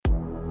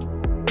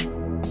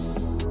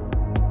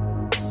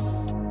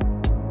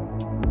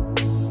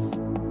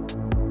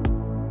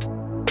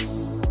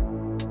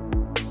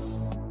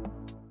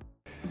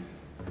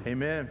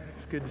Amen.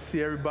 It's good to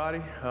see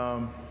everybody.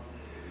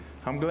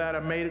 I'm glad I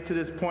made it to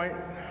this point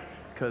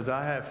because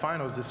I had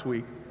finals this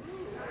week.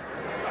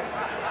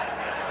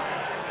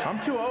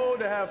 I'm too old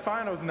to have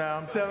finals now,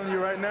 I'm telling you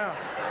right now.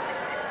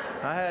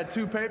 I had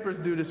 2 papers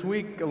due this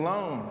week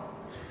alone.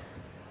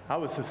 I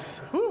was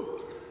just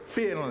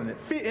feeling it.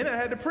 And I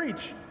had to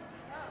preach.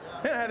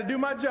 And I had to do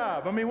my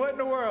job. I mean, what in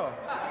the world?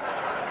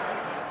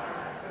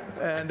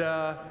 And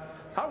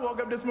I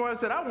woke up this morning and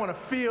said, I want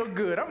to feel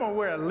good. I'm going to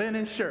wear a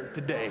linen shirt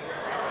today.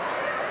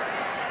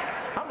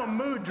 I'm a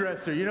mood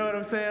dresser, you know what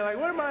I'm saying? Like,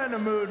 what am I in the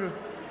mood with?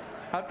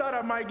 I thought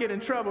I might get in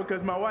trouble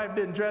because my wife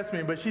didn't dress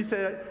me, but she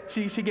said,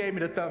 she gave me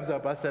the thumbs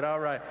up. I said, all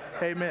right,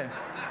 amen.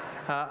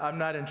 I'm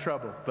not in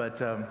trouble. But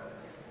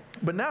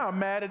now I'm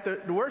mad at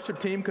the worship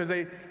team because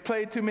they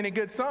played too many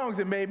good songs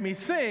and made me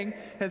sing,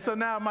 and so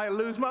now I might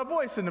lose my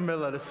voice in the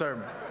middle of the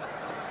sermon.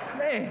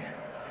 Man,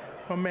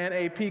 my man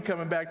AP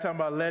coming back talking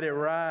about let it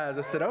rise.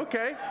 I said,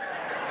 okay.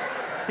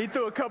 He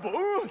threw a couple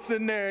oohs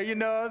in there, you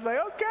know. I was like,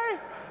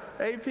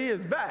 okay, AP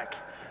is back.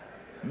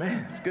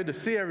 Man, it's good to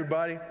see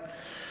everybody.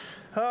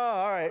 Oh,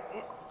 all right,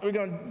 we're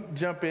going to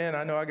jump in.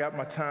 I know I got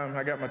my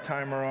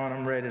timer on.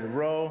 I'm ready to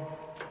roll.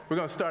 We're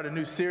going to start a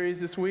new series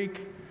this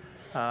week.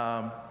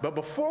 But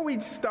before we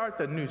start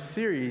the new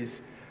series,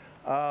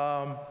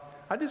 I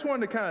just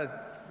wanted to kind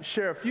of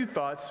share a few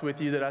thoughts with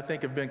you that I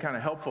think have been kind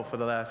of helpful for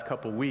the last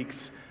couple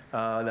weeks,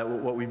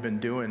 what we've been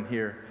doing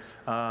here.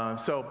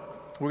 So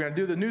we're going to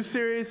do the new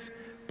series,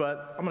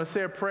 but I'm going to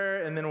say a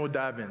prayer and then we'll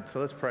dive in. So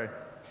let's pray.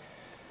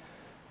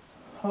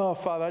 Oh,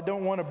 Father, I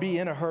don't want to be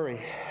in a hurry.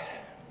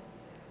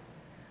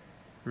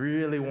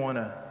 Really want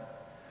to,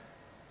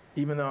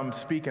 even though I'm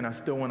speaking, I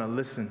still want to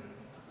listen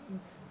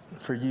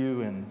for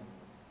you, and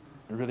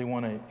I really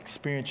want to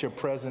experience your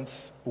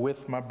presence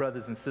with my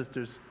brothers and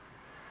sisters,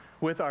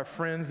 with our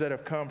friends that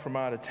have come from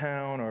out of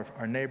town or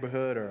our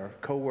neighborhood or our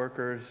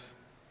coworkers.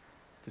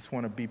 Just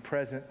want to be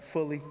present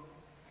fully,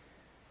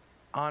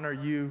 honor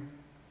you,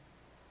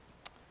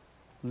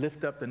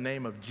 lift up the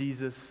name of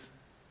Jesus,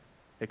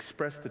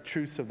 express the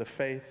truths of the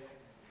faith,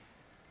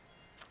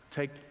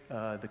 take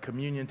the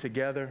communion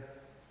together.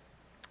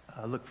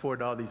 I look forward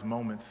to all these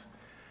moments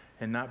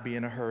and not be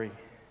in a hurry.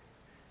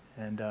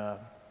 And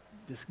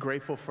just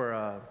grateful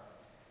for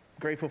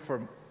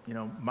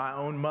my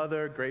own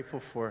mother, grateful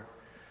for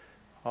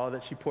all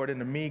that she poured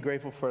into me,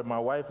 grateful for my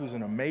wife, who's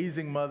an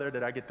amazing mother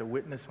that I get to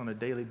witness on a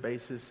daily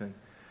basis, and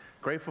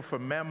grateful for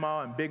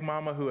Mama and Big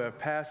Mama who have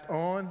passed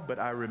on, but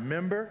I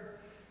remember,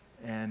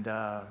 and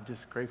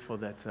just grateful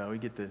that we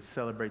get to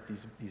celebrate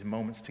these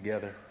moments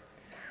together.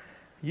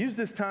 Use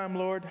this time,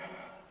 Lord.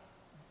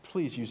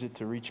 Please use it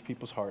to reach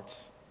people's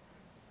hearts.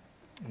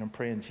 And I'm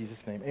praying in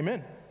Jesus' name.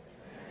 Amen.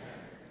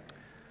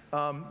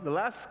 The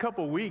last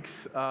couple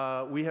weeks,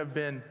 we have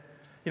been,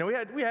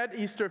 we had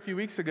Easter a few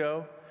weeks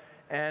ago,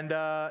 and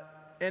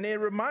it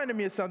reminded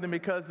me of something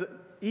because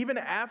even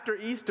after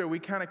Easter, we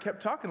kind of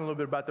kept talking a little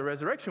bit about the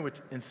resurrection, which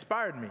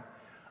inspired me.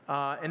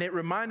 And it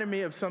reminded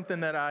me of something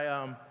that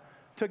I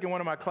took in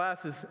one of my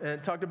classes, and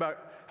it talked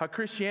about how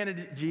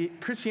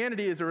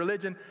Christianity is a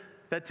religion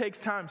that takes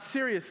time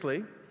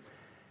seriously.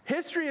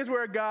 History is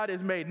where God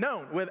is made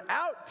known.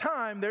 Without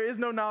time, there is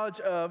no knowledge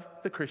of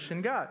the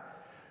Christian God.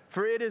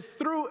 For it is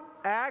through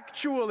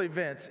actual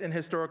events in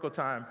historical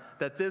time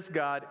that this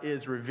God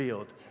is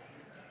revealed.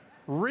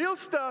 Real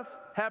stuff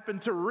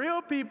happened to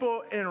real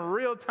people in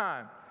real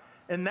time.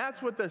 And that's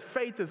what the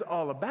faith is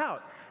all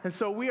about. And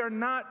so we are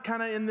not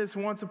kind of in this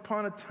once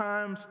upon a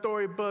time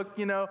storybook,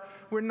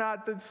 we're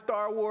not the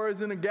Star Wars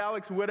in a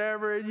galaxy,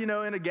 whatever, in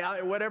a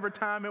galaxy, whatever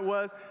time it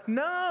was.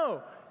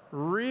 No,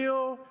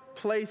 real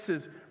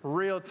places,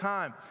 real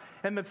time.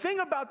 And the thing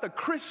about the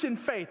Christian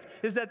faith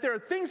is that there are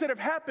things that have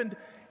happened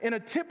in a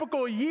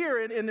typical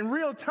year and in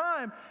real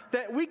time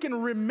that we can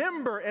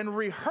remember and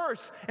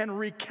rehearse and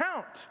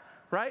recount,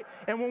 right?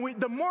 And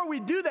the more we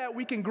do that,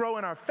 we can grow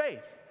in our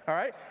faith, all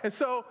right? And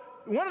so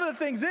one of the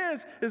things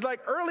is like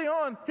early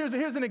on, here's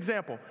an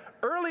example.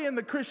 Early in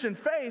the Christian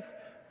faith,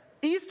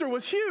 Easter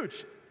was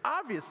huge,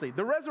 obviously,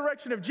 the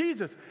resurrection of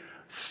Jesus.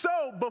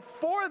 So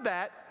before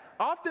that,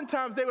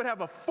 oftentimes they would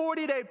have a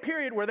 40-day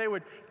period where they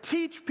would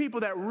teach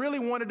people that really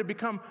wanted to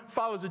become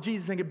followers of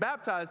Jesus and get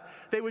baptized.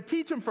 They would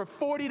teach them for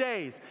 40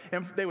 days,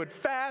 and they would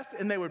fast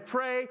and they would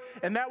pray,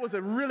 and that was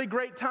a really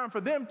great time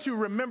for them to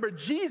remember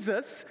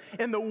Jesus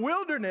in the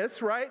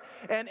wilderness, right?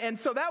 And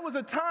so that was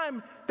a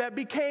time that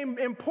became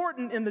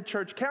important in the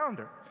church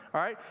calendar,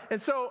 all right?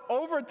 And so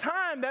over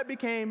time, that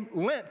became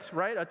Lent,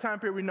 right? A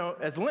time period we know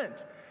as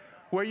Lent,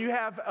 where you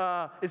have,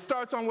 it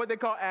starts on what they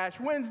call Ash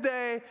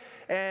Wednesday,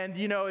 and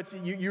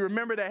you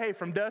remember that, hey,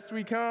 from dust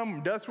we come,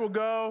 from dust we'll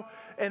go,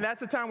 and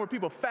that's a time where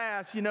people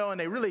fast, and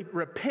they really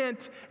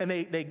repent, and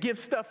they give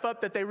stuff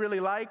up that they really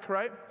like,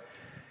 right?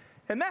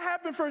 And that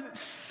happened for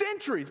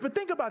centuries, but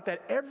think about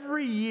that.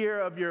 Every year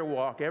of your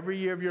walk, every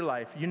year of your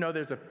life,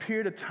 there's a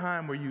period of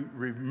time where you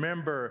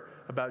remember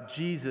about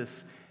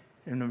Jesus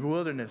in the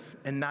wilderness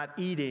and not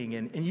eating,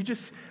 and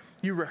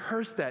you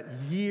rehearse that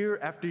year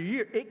after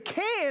year. It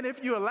can,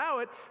 if you allow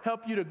it,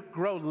 help you to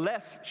grow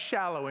less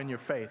shallow in your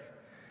faith.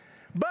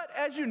 But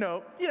as you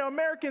know,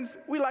 Americans,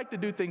 we like to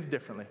do things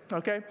differently,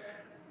 okay?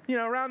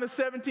 Around the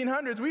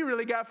 1700s, we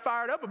really got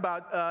fired up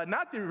about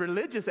not the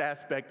religious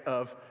aspect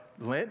of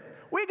Lent.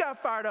 We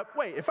got fired up.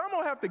 Wait, if I'm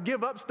going to have to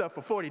give up stuff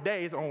for 40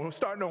 days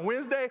starting on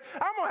Wednesday,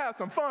 I'm going to have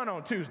some fun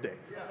on Tuesday.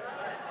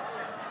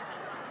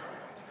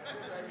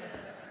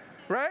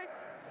 Right?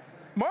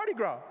 Mardi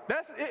Gras.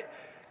 That's it.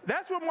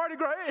 That's what Mardi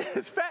Gras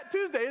is, Fat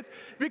Tuesday. It's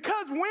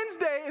because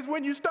Wednesday is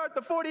when you start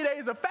the 40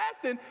 days of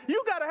fasting.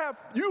 You gotta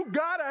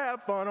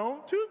have fun on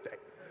Tuesday.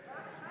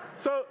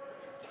 So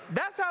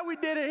that's how we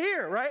did it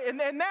here, right?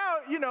 And now,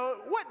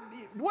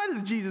 what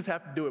does Jesus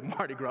have to do with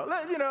Mardi Gras?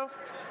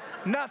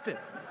 Nothing,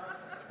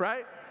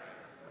 right?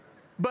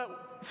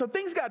 But so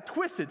things got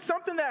twisted.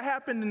 Something that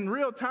happened in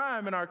real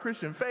time in our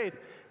Christian faith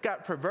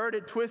got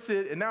perverted,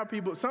 twisted, and now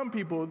some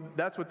people,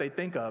 that's what they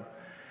think of.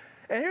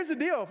 And here's the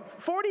deal,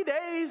 40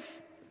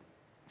 days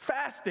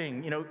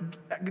fasting,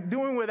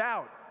 doing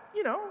without,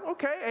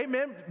 okay,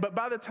 amen. But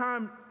by the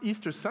time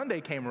Easter Sunday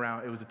came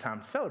around, it was a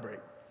time to celebrate.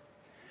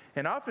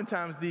 And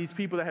oftentimes these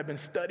people that had been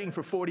studying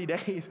for 40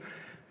 days,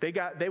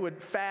 they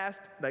would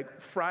fast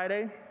like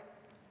Friday,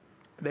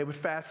 they would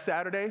fast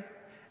Saturday,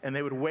 and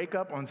they would wake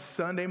up on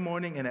Sunday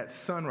morning, and at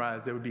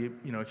sunrise, there would be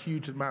a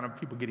huge amount of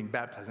people getting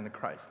baptized into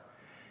Christ.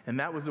 And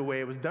that was the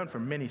way it was done for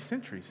many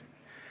centuries.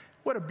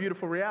 What a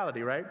beautiful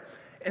reality, right?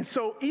 And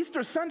so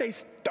Easter Sunday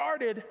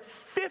started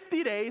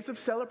 50 days of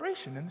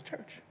celebration in the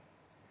church.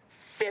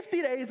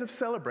 50 days of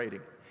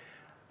celebrating.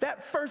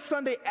 That first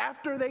Sunday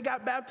after they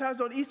got baptized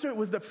on Easter, it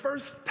was the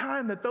first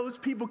time that those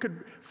people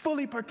could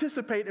fully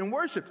participate in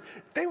worship.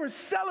 They were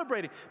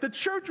celebrating. The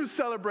church was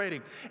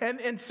celebrating.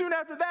 And soon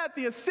after that,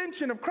 the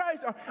ascension of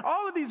Christ,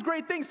 all of these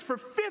great things. For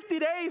 50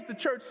 days, the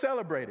church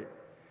celebrated.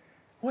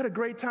 What a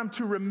great time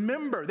to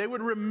remember. They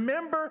would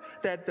remember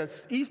that the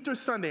Easter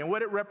Sunday and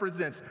what it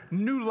represents,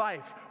 new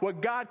life,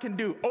 what God can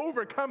do,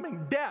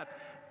 overcoming death.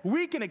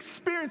 We can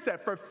experience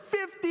that for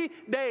 50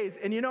 days.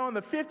 And on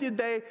the 50th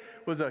day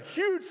was a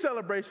huge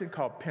celebration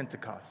called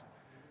Pentecost.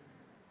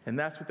 And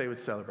that's what they would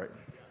celebrate.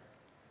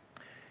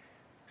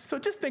 So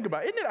just think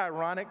about it. Isn't it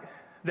ironic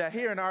that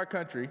here in our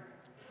country,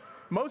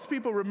 most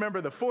people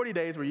remember the 40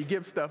 days where you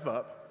give stuff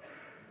up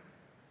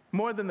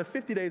more than the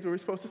 50 days where we're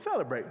supposed to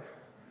celebrate?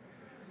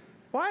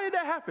 Why did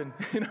that happen?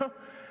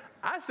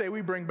 I say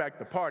we bring back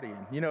the partying.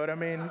 You know what I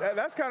mean?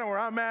 That's kind of where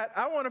I'm at.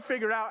 I want to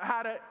figure out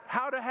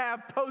how to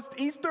have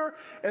post-Easter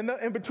and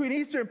in between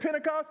Easter and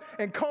Pentecost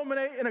and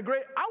culminate in I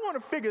want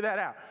to figure that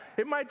out.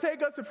 It might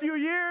take us a few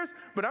years,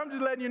 but I'm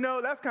just letting you know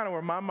that's kind of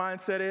where my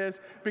mindset is,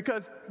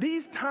 because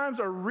these times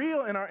are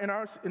real in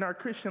our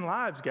Christian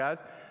lives, guys.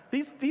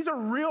 These are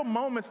real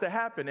moments that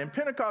happen. In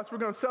Pentecost, we're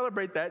going to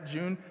celebrate that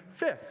June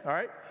 5th, all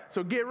right?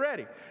 So get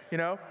ready.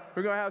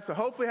 We're going to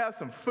hopefully have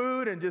some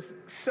food and just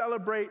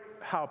celebrate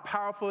how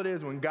powerful it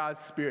is when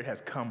God's Spirit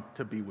has come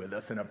to be with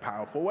us in a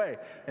powerful way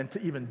and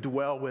to even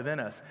dwell within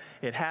us.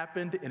 It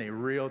happened in a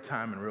real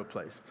time and real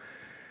place.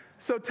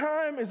 So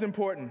time is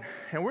important,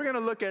 and we're going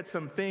to look at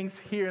some things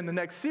here in the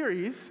next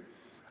series.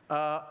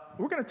 We're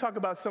going to talk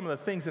about some of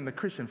the things in the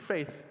Christian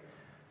faith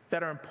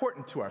that are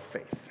important to our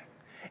faith,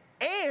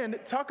 and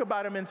talk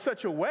about them in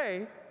such a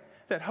way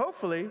that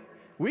hopefully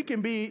we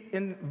can be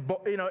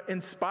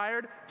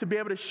inspired to be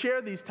able to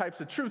share these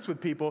types of truths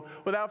with people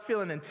without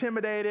feeling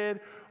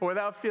intimidated or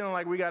without feeling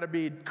like we got to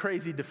be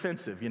crazy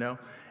defensive,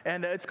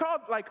 And it's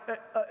called,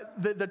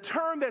 the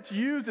term that's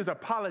used is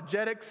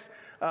apologetics,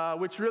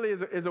 which really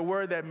is a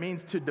word that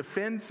means to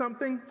defend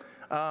something.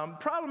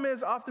 Problem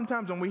is,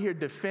 oftentimes when we hear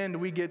defend,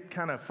 we get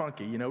kind of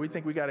funky. We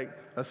think we got to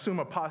assume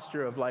a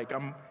posture of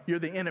you're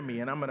the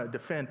enemy and I'm going to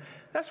defend.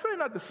 That's really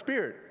not the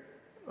spirit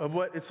of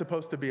what it's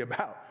supposed to be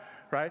about.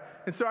 Right?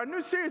 And so our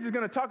new series is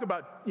going to talk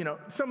about,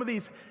 some of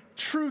these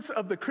truths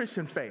of the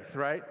Christian faith,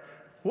 right?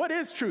 What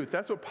is truth?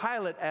 That's what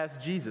Pilate asked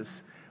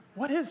Jesus.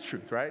 What is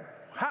truth, right?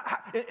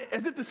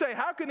 As if to say,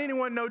 how can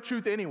anyone know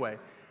truth anyway?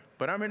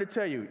 But I'm here to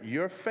tell you,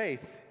 your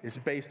faith is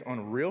based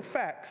on real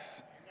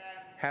facts,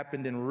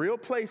 happened in real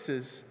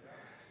places,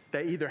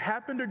 that either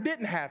happened or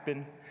didn't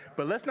happen,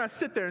 but let's not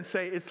sit there and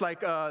say it's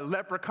like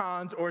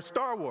Leprechauns or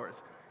Star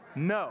Wars.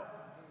 No.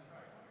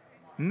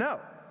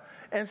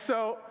 And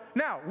so,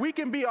 now, we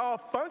can be all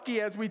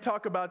funky as we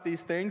talk about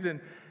these things,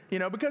 and,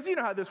 because you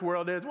know how this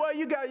world is. Well,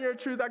 you got your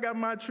truth, I got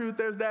my truth,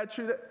 there's that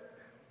truth.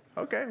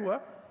 Okay,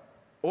 well,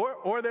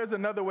 or there's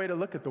another way to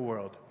look at the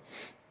world,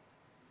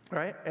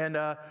 right?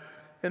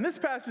 And this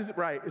passage,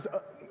 right, is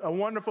a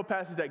wonderful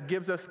passage that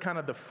gives us kind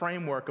of the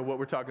framework of what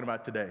we're talking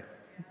about today.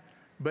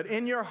 But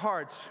in your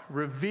hearts,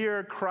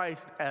 revere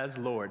Christ as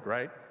Lord,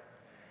 right?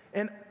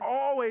 And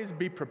always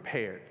be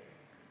prepared,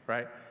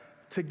 right,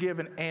 to give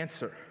an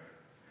answer.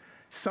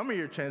 Some of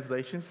your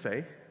translations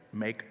say,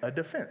 make a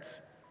defense.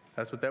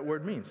 That's what that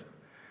word means,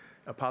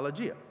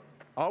 apologia.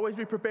 Always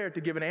be prepared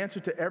to give an answer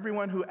to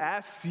everyone who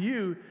asks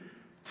you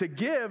to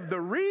give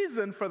the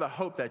reason for the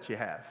hope that you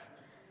have.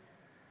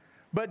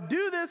 But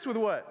do this with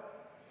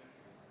what?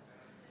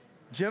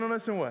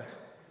 Gentleness and what?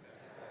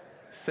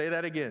 Say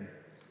that again.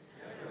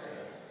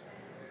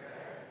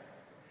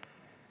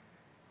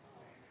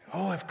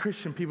 Oh, if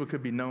Christian people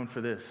could be known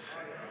for this.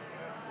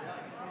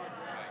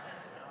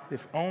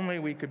 If only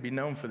we could be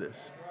known for this.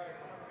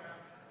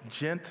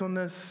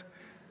 Gentleness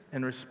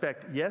and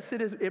respect. Yes,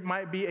 it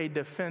might be a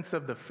defense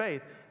of the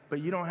faith,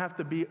 but you don't have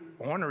to be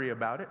ornery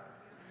about it.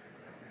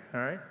 All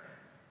right?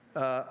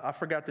 I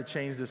forgot to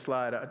change this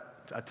slide.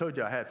 I told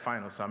you I had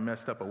finals, so I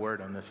messed up a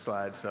word on this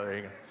slide, so there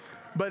you go.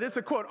 But it's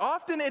a quote.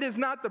 Often it is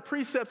not the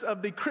precepts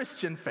of the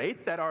Christian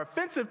faith that are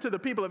offensive to the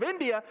people of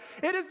India.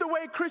 It is the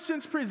way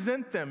Christians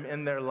present them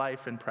in their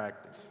life and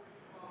practice.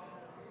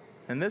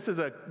 And this is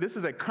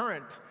a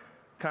current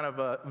kind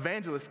of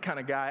evangelist kind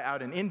of guy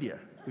out in India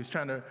who's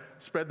trying to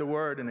spread the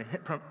word in a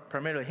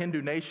primarily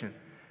Hindu nation,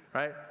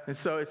 right? And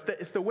so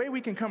it's the way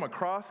we can come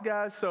across,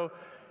 guys. So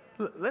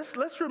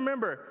let's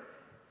remember,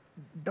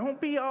 don't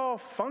be all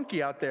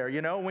funky out there,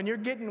 you know, when you're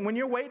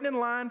waiting in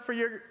line for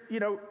your,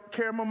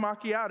 caramel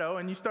macchiato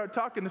and you start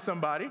talking to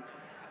somebody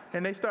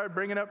and they start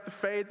bringing up the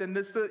faith and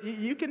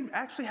you can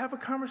actually have a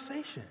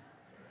conversation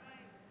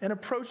and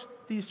approach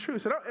these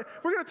truths. So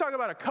we're going to talk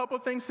about a couple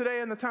things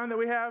today in the time that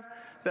we have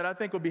that I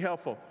think will be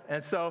helpful.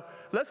 And so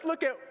let's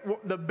look at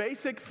the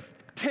basic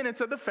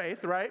tenets of the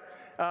faith, right,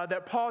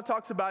 that Paul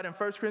talks about in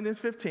 1 Corinthians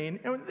 15.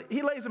 And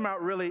he lays them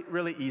out really,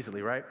 really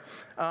easily, right?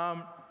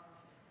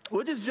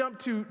 We'll just jump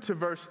to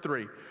verse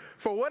 3.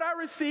 For what I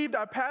received,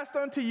 I passed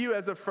on to you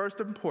as of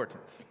first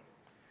importance,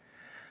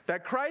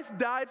 that Christ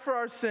died for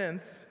our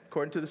sins,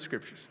 according to the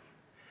Scriptures,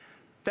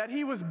 that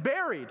he was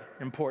buried,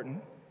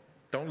 important,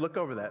 don't look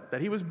over that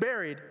he was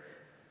buried,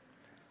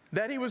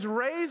 that he was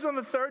raised on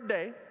the third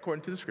day,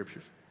 according to the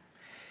Scriptures,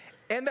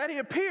 and that he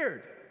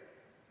appeared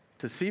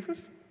to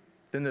Cephas,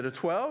 then to the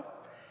 12.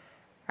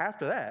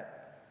 After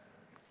that,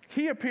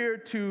 he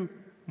appeared to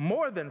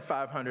more than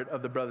 500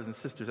 of the brothers and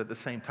sisters at the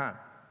same time,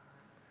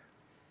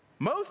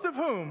 most of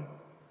whom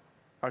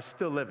are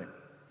still living.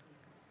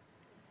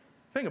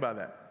 Think about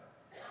that.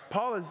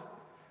 Paul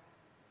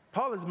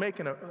is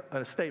making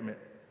a statement.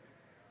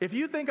 If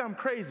you think I'm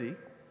crazy,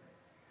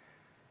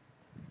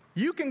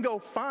 you can go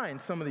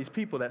find some of these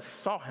people that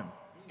saw him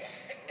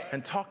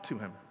and talk to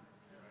him.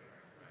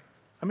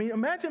 I mean,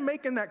 imagine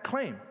making that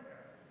claim.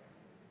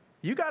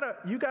 You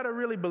gotta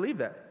really believe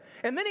that.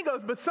 And then he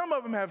goes, but some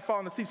of them have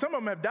fallen asleep, some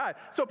of them have died.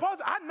 So Paul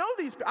says, I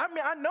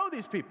know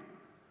these people.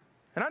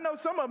 And I know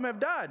some of them have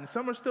died and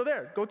some are still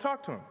there. Go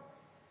talk to them.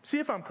 See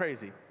if I'm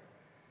crazy.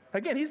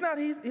 Again, he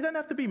doesn't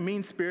have to be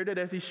mean-spirited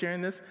as he's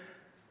sharing this.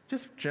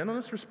 Just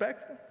gentleness,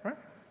 respectful, right?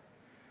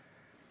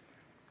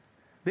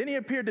 Then he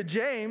appeared to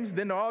James,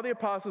 then to all the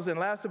apostles, and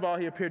last of all,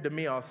 he appeared to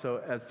me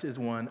also as is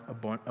one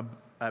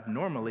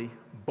abnormally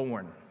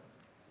born.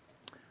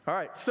 All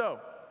right, so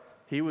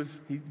he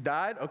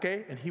died,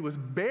 okay, and he was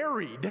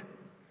buried,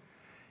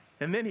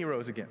 and then he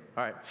rose again.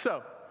 All right,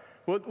 so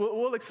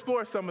we'll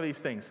explore some of these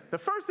things. The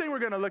first thing we're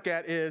going to look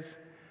at is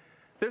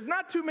there's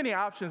not too many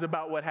options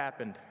about what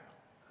happened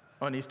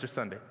on Easter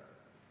Sunday.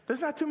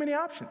 There's not too many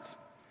options.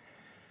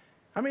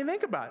 I mean,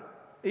 think about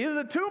it. Either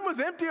the tomb was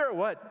empty or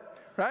what,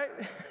 right?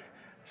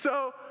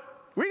 So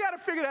we got to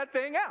figure that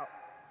thing out.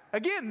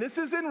 Again, this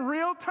is in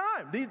real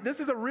time.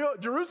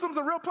 Jerusalem's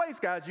a real place,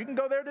 guys. You can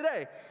go there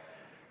today.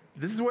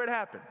 This is where it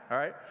happened, all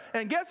right?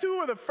 And guess who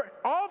were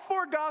all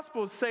four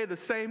Gospels say the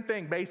same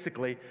thing,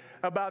 basically,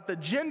 about the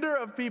gender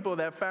of people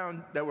that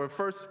were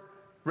first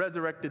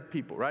resurrected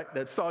people, right?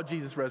 That saw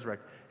Jesus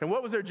resurrected. And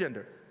what was their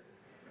gender?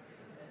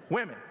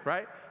 Women,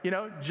 right?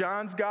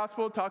 John's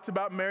Gospel talks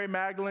about Mary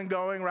Magdalene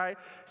going, right?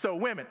 So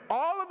women.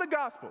 All of the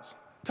Gospels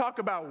talk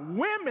about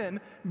women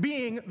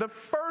being the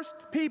first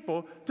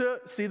people to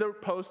see the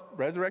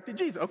post-resurrected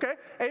Jesus, okay?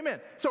 Amen.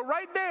 So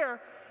right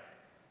there,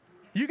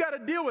 you got to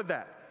deal with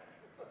that.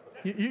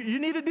 You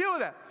need to deal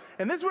with that.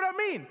 And this is what I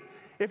mean.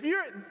 If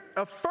you're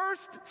a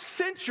first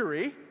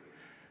century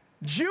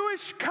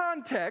Jewish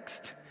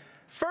context,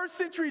 first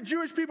century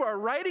Jewish people are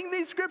writing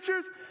these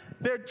scriptures,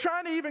 they're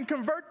trying to even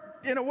convert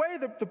in a way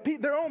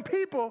their own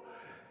people.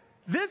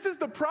 This is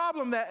the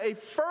problem that a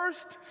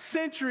first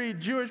century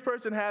Jewish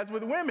person has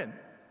with women.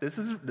 This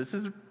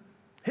is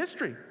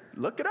history.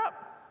 Look it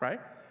up, right?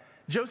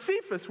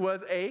 Josephus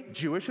was a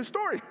Jewish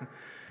historian.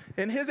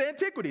 In his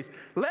Antiquities,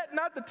 let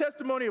not the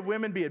testimony of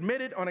women be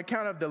admitted on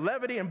account of the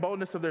levity and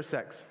boldness of their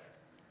sex.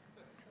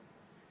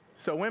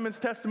 So women's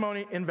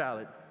testimony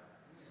invalid.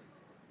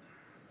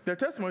 Their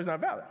testimony is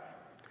not valid.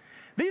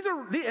 These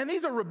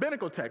are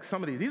rabbinical texts,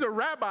 some of these. These are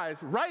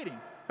rabbis writing.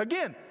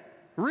 Again,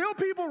 real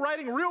people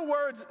writing real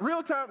words,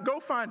 real time.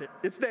 Go find it.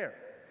 It's there.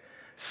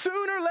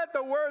 Sooner let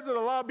the words of the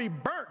law be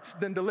burnt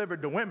than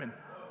delivered to women.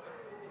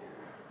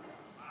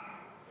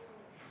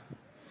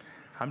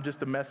 I'm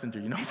just a messenger,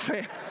 you know what I'm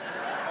saying?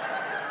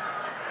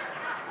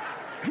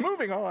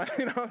 Moving on,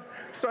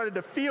 started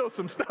to feel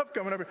some stuff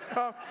coming up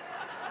here.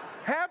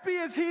 Happy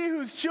is he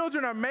whose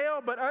children are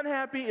male, but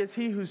unhappy is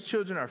he whose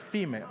children are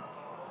female.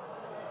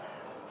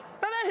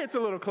 Now that hits a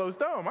little close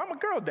to home. I'm a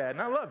girl dad,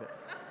 and I love it.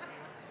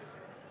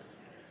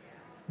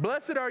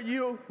 Blessed are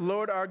you,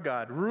 Lord our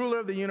God, ruler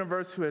of the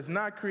universe, who has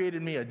not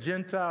created me a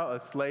Gentile, a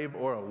slave,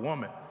 or a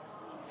woman.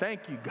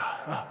 Thank you, God.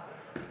 Oh.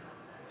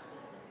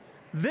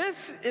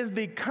 This is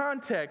the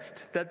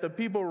context that the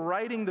people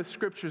writing the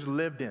scriptures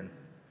lived in.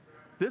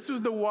 This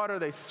was the water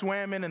they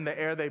swam in and the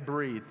air they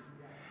breathed.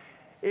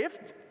 If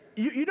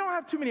you don't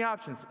have too many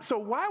options. So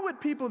why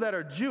would people that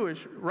are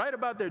Jewish write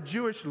about their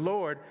Jewish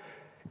Lord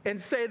and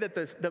say that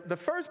the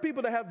first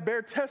people to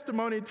bear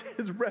testimony to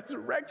his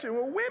resurrection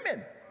were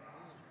women?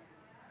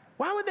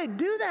 Why would they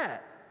do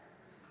that?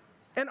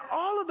 And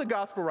all of the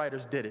gospel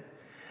writers did it.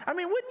 I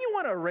mean, wouldn't you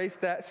want to erase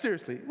that?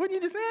 Seriously. Wouldn't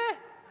you just,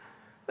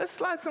 let's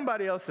slide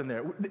somebody else in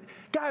there.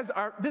 Guys,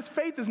 this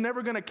faith is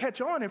never going to catch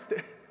on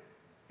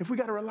if we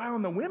got to rely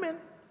on the women.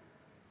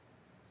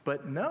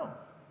 But no,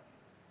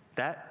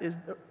 that is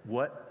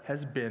what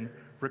has been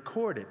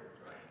recorded.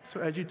 So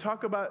as you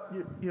talk about,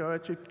 as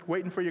you're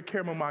waiting for your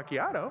caramel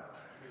macchiato,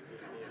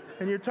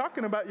 and you're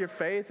talking about your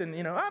faith, and,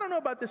 I don't know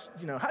about this,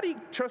 how do you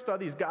trust all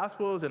these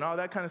gospels and all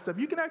that kind of stuff?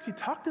 You can actually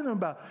talk to them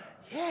about,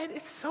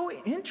 it's so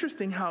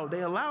interesting how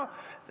they allow,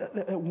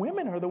 that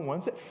women are the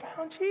ones that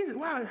found Jesus.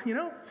 Wow,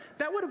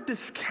 that would have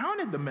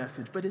discounted the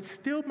message, but it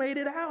still made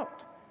it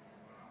out.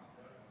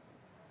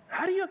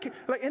 How do you,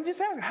 and just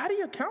ask, how do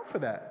you account for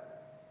that?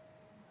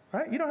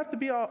 Right? You don't have to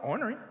be all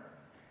ornery.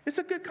 It's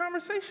a good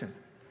conversation.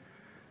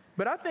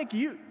 But I think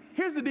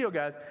here's the deal,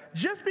 guys.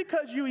 Just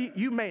because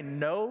you may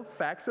know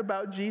facts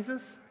about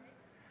Jesus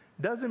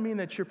doesn't mean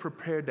that you're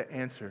prepared to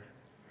answer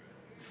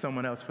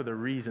someone else for the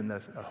reason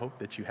that's a hope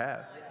that you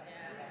have.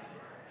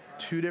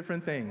 Two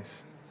different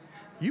things.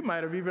 You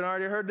might have even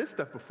already heard this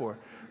stuff before,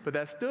 but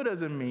that still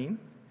doesn't mean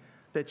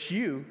that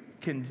you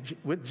can,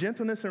 with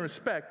gentleness and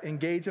respect,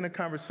 engage in a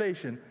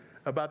conversation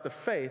about the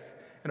faith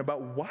and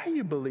about why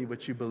you believe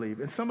what you believe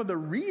and some of the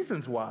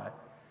reasons why.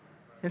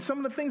 And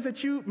some of the things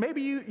that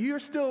you're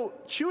still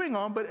chewing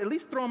on, but at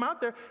least throw them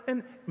out there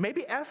and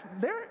maybe ask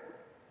their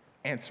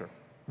answer.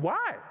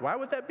 Why? Why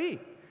would that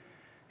be?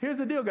 Here's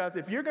the deal, guys.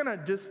 If you're going to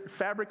just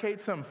fabricate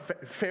some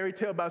fairy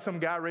tale about some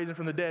guy raising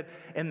from the dead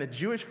in the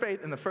Jewish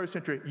faith in the first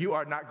century, you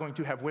are not going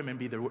to have women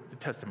be the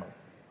testimony.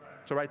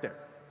 So right there.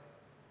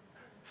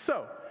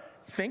 So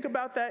think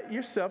about that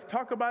yourself.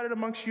 Talk about it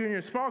amongst you and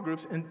your small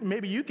groups, and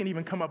maybe you can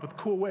even come up with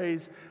cool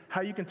ways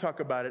how you can talk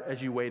about it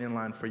as you wait in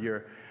line for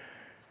your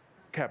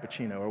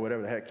cappuccino or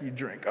whatever the heck you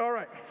drink. All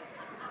right.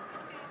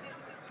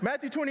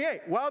 Matthew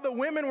 28. While the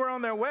women were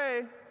on their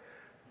way,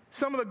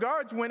 some of the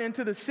guards went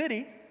into the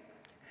city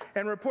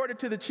and reported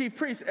to the chief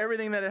priests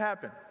everything that had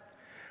happened.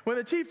 When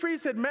the chief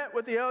priests had met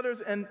with the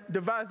elders and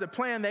devised a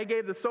plan, they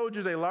gave the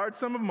soldiers a large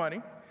sum of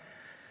money,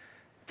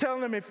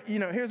 telling them,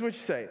 here's what you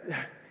say.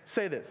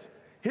 Say this.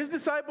 His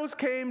disciples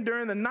came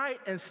during the night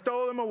and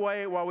stole him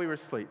away while we were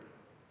asleep.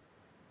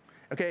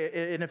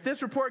 Okay, and if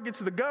this report gets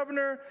to the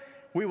governor,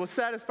 we will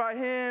satisfy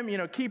him,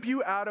 keep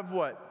you out of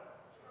what?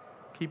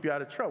 Keep you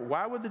out of trouble.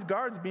 Why would the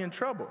guards be in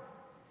trouble?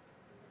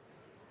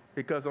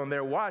 Because on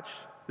their watch,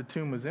 the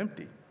tomb was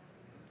empty.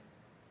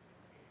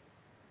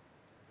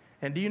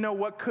 And do you know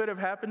what could have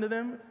happened to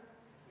them?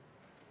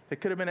 They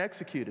could have been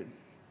executed.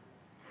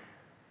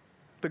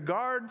 The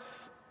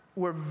guards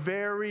were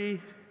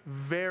very,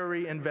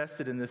 very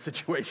invested in this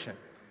situation.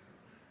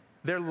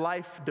 Their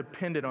life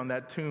depended on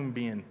that tomb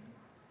being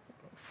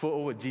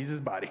full with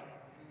Jesus' body.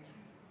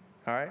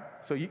 All right?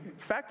 So you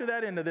factor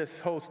that into this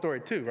whole story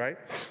too, right?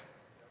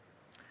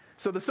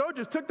 So the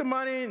soldiers took the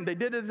money, and they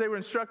did as they were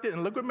instructed,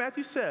 and look what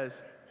Matthew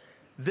says.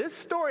 This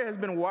story has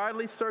been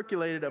widely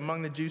circulated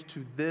among the Jews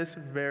to this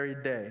very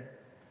day.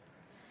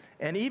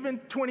 And even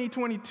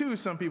 2022,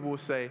 some people will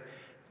say,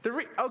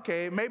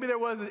 okay, maybe there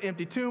was an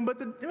empty tomb, but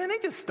they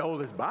just stole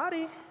his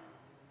body.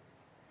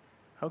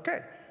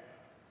 Okay.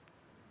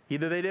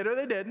 Either they did or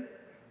they didn't,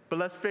 but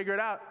let's figure it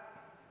out.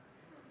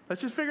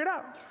 Let's just figure it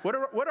out.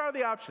 What are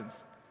the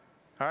options?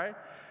 All right?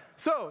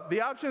 So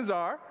the options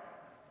are,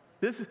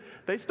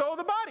 they stole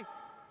the body.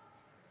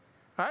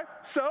 All right?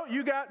 So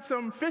you got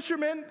some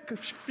fishermen,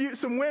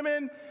 some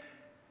women,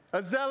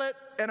 a zealot,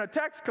 and a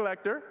tax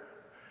collector,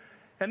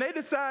 and they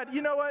decide,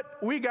 you know what?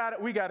 We got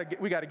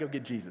to go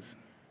get Jesus.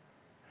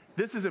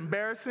 This is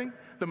embarrassing.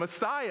 The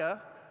Messiah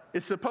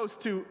is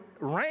supposed to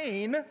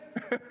reign.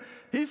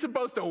 He's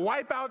supposed to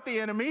wipe out the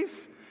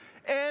enemies,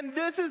 and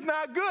this is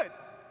not good.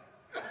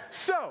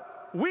 So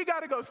we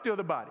got to go steal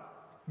the body.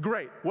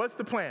 Great. What's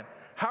the plan?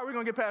 How are we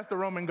going to get past the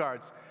Roman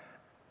guards?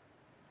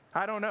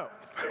 I don't know.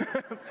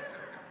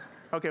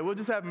 Okay, we'll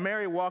just have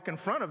Mary walk in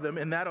front of them,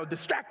 and that'll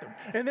distract them.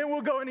 And then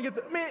we'll go in and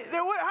get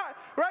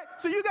right?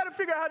 So you got to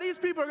figure out how these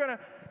people are going to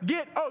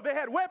get, they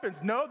had weapons.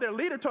 No, their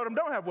leader told them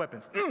don't have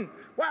weapons.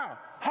 Wow,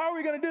 how are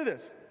we going to do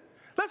this?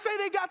 Let's say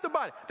they got the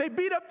body. They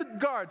beat up the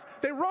guards.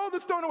 They rolled the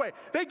stone away.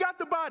 They got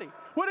the body.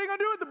 What are they going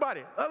to do with the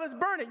body? Let's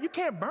burn it. You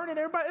can't burn it.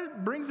 Everybody,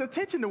 it brings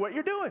attention to what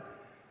you're doing.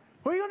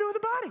 What are you going to do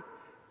with the body?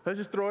 Let's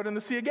just throw it in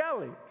the Sea of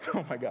Galilee.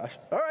 Oh, my gosh.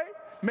 All right.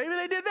 Maybe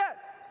they did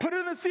that. Put it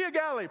in the Sea of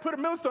Galilee. Put a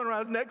millstone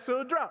around his neck so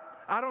it'll drop.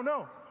 I don't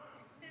know.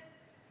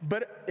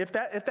 But if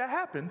that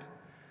happened,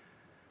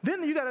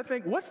 then you got to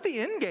think, what's the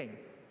end game?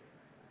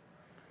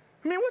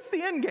 I mean, what's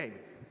the end game?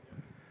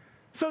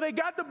 So they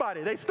got the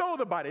body. They stole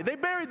the body. They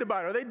buried the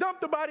body. Or they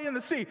dumped the body in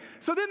the sea.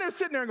 So then they're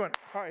sitting there going,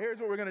 all right, here's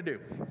what we're going to do.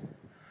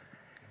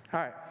 All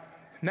right.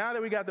 Now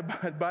that we got the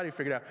body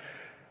figured out,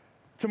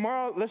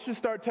 tomorrow let's just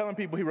start telling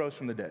people he rose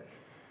from the dead.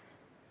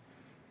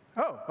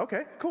 Oh,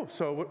 okay, cool.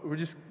 So we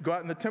just go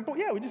out in the temple?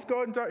 Yeah, we just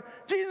go out and talk.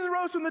 Jesus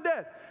rose from the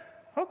dead.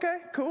 Okay,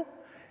 cool.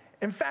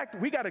 In fact,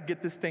 we got to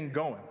get this thing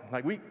going.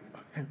 Like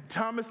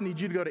Thomas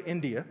needs you to go to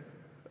India,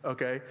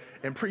 okay,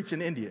 and preach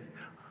in India.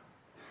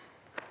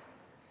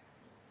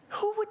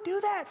 Who would do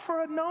that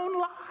for a known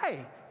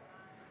lie?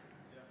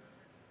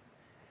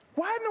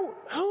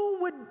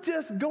 Who would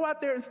just go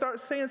out there and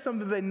start saying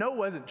something they know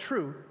wasn't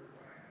true?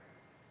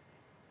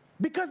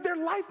 Because their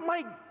life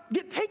might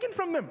get taken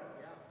from them.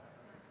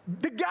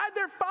 The guy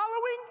they're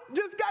following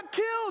just got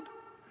killed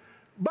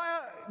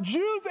by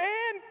Jews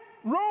and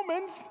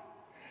Romans.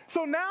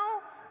 So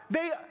now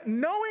they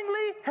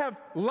knowingly have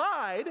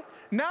lied.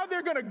 Now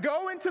they're going to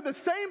go into the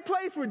same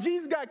place where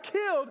Jesus got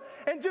killed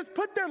and just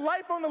put their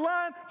life on the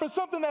line for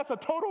something that's a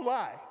total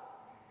lie.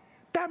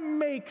 That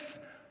makes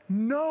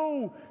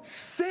no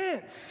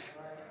sense.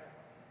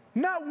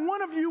 Not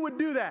one of you would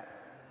do that.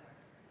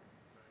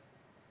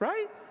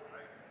 Right?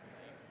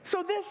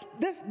 So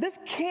this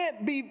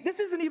can't be, this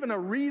isn't even a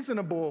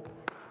reasonable,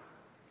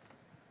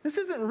 this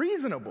isn't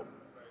reasonable.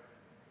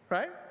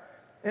 Right?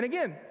 And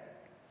again,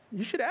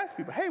 you should ask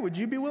people, hey, would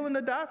you be willing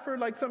to die for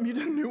like something you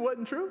just knew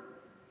wasn't true?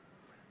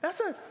 That's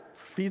a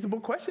feasible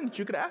question that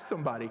you could ask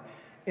somebody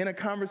in a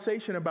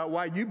conversation about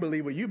why you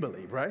believe what you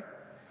believe, right?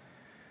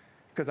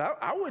 Because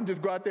I wouldn't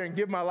just go out there and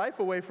give my life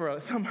away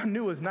for something I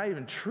knew was not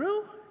even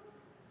true.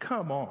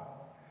 Come on.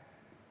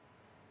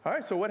 All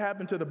right, so what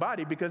happened to the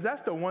body? Because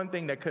that's the one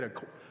thing that could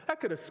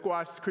have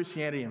squashed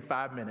Christianity in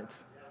 5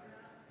 minutes.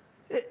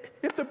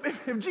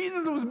 If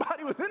Jesus'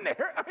 body was in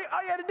there, I mean,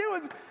 all you had to do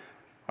was,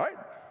 all right,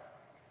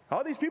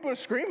 all these people are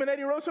screaming that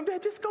he rose from the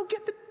dead. Just go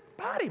get the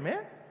body,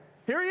 man.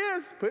 Here he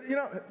is.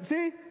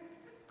 See,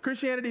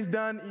 Christianity's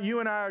done.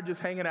 You and I are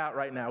just hanging out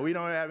right now. We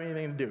don't have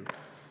anything to do.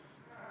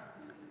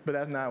 But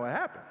that's not what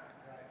happened.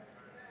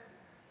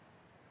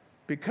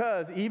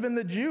 Because even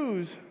the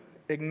Jews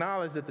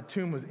acknowledged that the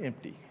tomb was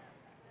empty.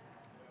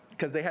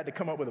 Because they had to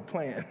come up with a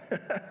plan.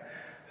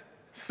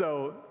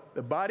 So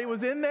the body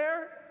was in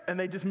there and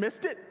they just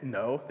missed it?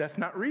 No, that's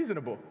not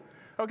reasonable.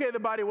 Okay, the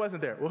body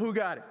wasn't there. Well, who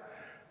got it?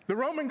 The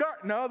Roman guard?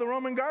 No, the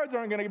Roman guards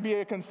aren't going to be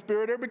a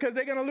conspirator because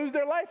they're going to lose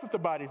their life if the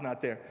body's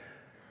not there.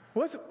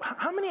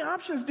 How many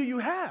options do you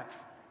have?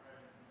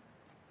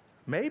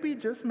 Maybe,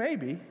 just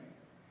maybe,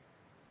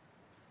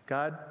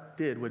 God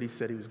did what he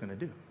said he was going to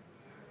do.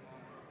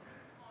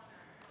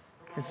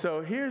 And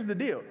so here's the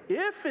deal.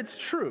 If it's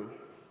true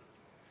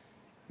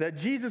that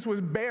Jesus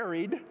was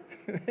buried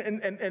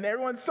and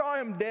everyone saw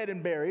him dead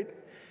and buried,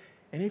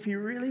 and if he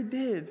really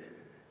did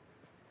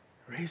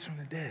raise from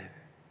the dead,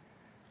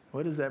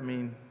 what does that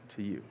mean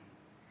to you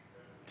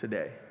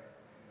today,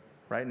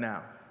 right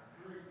now,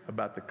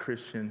 about the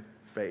Christian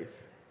faith?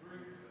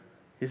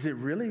 Is it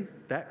really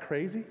that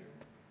crazy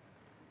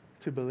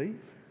to believe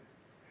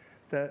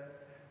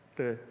that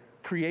the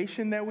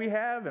creation that we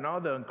have and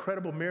all the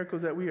incredible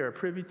miracles that we are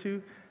privy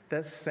to,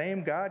 that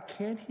same God,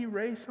 can't he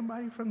raise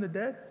somebody from the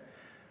dead?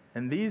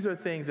 And these are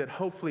things that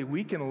hopefully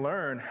we can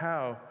learn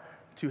how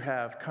to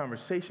have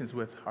conversations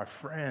with our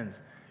friends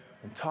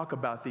and talk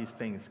about these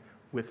things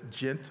with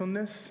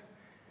gentleness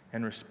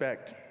and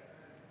respect.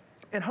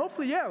 And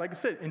hopefully, yeah, like I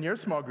said, in your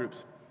small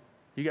groups,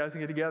 you guys can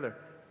get together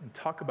and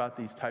talk about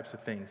these types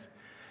of things.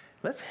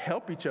 Let's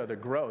help each other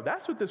grow.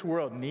 That's what this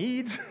world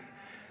needs,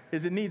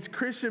 is it needs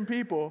Christian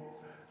people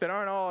that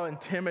aren't all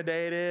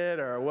intimidated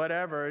or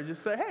whatever.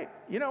 Just say, hey,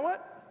 you know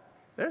what?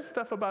 There's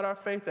stuff about our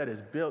faith that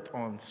is built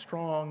on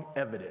strong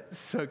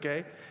evidence,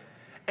 okay?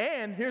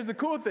 And here's the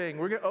cool thing.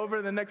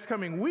 Over the next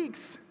coming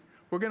weeks,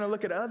 we're going to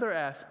look at other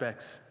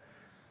aspects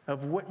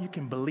of what you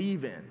can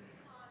believe in,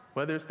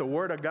 whether it's the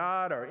Word of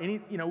God or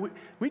any,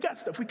 we got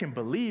stuff we can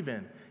believe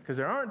in because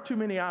there aren't too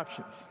many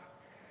options.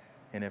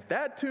 And if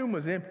that tomb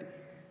was empty,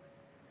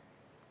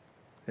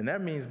 then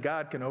that means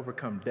God can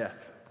overcome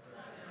death.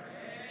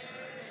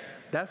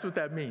 That's what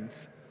that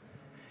means.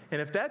 And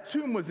if that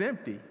tomb was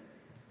empty,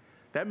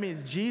 that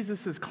means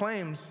Jesus'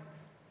 claims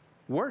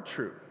were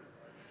true.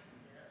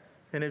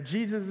 And if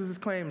Jesus'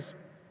 claims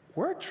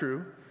were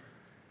true,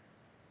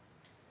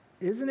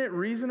 isn't it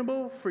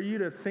reasonable for you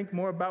to think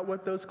more about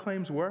what those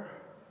claims were?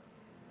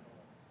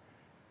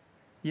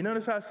 You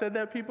notice how I said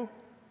that, people?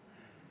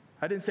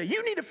 I didn't say,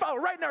 you need to follow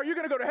right now or you're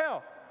going to go to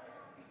hell.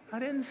 I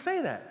didn't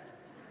say that.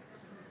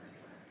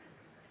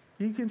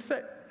 You can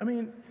say,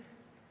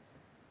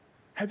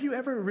 have you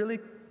ever really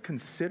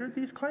considered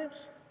these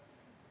claims?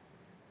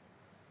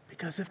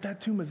 Because if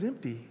that tomb was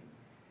empty,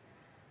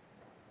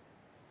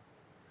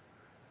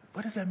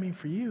 what does that mean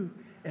for you?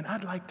 And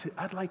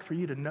I'd like for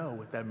you to know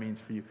what that means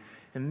for you.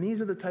 And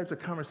these are the types of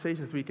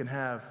conversations we can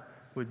have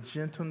with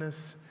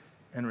gentleness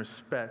and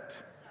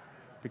respect,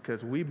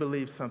 because we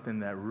believe something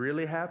that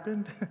really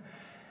happened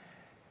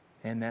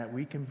and that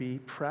we can be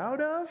proud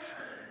of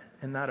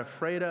and not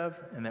afraid of,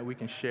 and that we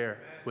can share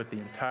with the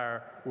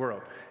entire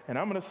world. And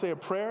I'm going to say a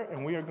prayer,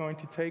 and we are going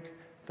to take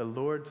the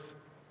Lord's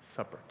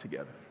Supper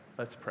together.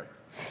 Let's pray.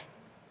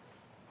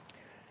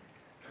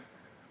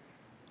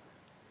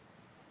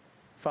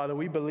 Father,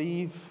 we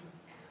believe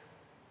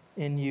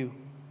in you.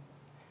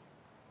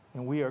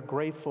 And we are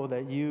grateful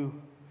that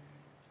you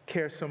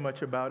care so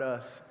much about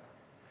us.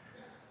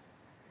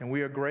 And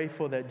we are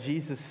grateful that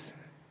Jesus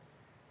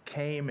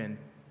came and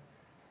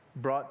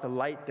brought the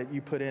light that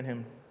you put in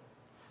him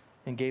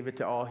and gave it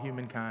to all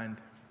humankind.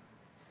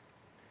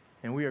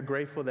 And we are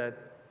grateful that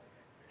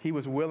he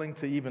was willing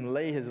to even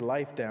lay his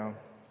life down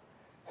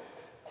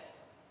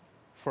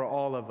for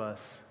all of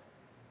us.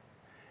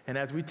 And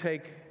as we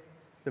take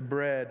the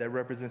bread that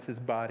represents his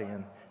body,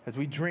 and as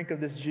we drink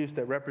of this juice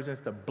that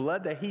represents the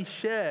blood that he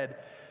shed,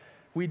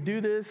 we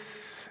do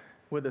this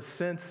with a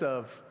sense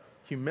of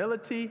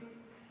humility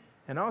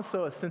and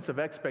also a sense of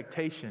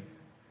expectation.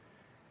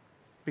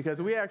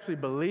 Because we actually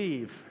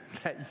believe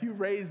that you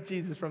raised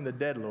Jesus from the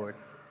dead, Lord.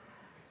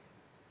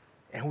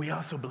 And we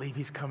also believe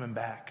he's coming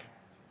back.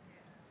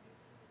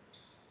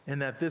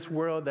 And that this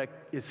world that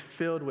is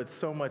filled with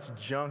so much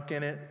junk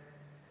in it,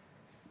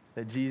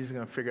 that Jesus is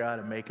going to figure out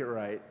how to make it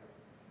right.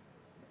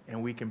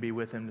 And we can be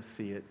with him to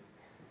see it.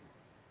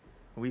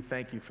 We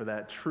thank you for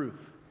that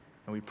truth.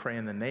 And we pray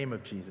in the name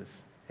of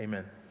Jesus.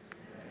 Amen.